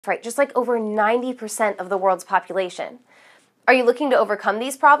fright, just like over 90% of the world's population. Are you looking to overcome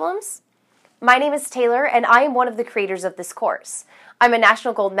these problems? My name is Taylor, and I am one of the creators of this course. I'm a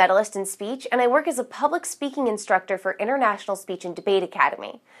National Gold Medalist in speech, and I work as a public speaking instructor for International Speech and Debate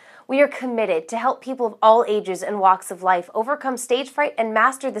Academy. We are committed to help people of all ages and walks of life overcome stage fright and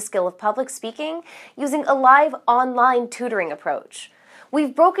master the skill of public speaking using a live online tutoring approach.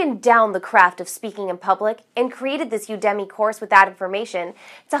 We've broken down the craft of speaking in public and created this Udemy course with that information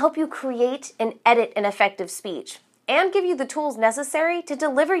to help you create and edit an effective speech and give you the tools necessary to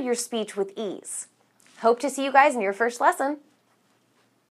deliver your speech with ease. Hope to see you guys in your first lesson.